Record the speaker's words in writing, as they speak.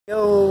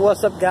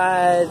what's up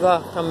guys?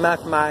 Welcome back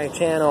to my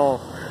channel.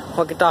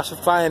 Hope you thoughts are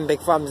fine, big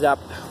thumbs up.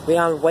 We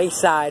on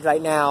Wayside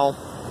right now.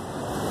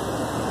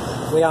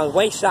 We on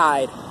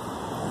Wayside.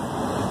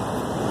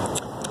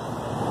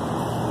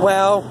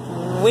 Well,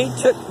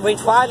 we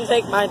tried to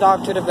take my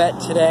dog to the vet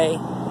today.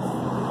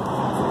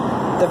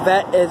 The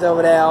vet is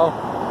over there,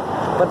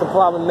 but the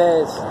problem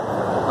is,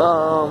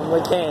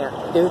 we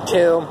can't due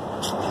to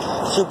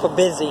super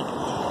busy.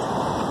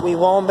 We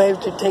won't be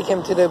able to take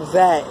him to the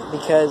vet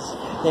because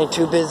they're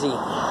too busy.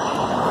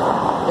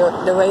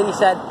 The lady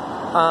said,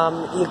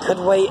 you could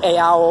wait an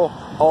hour,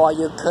 or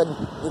you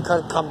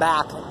could come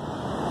back.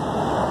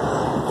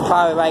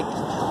 Probably like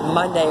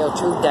Monday or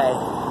Tuesday.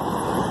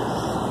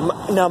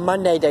 No,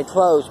 Monday they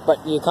close,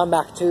 but you come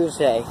back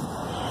Tuesday.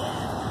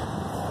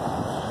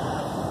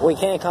 We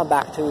can't come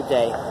back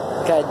Tuesday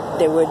because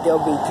they'll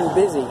be too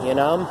busy, you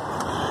know.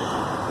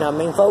 Know what I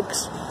mean,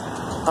 folks?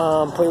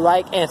 Please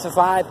like and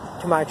subscribe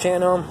to my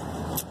channel.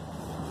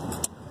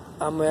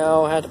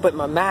 We'll have to put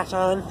my mask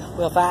on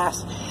real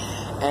fast,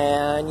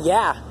 and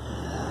yeah.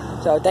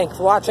 So thanks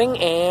for watching,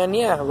 and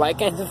yeah,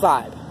 like and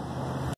subscribe.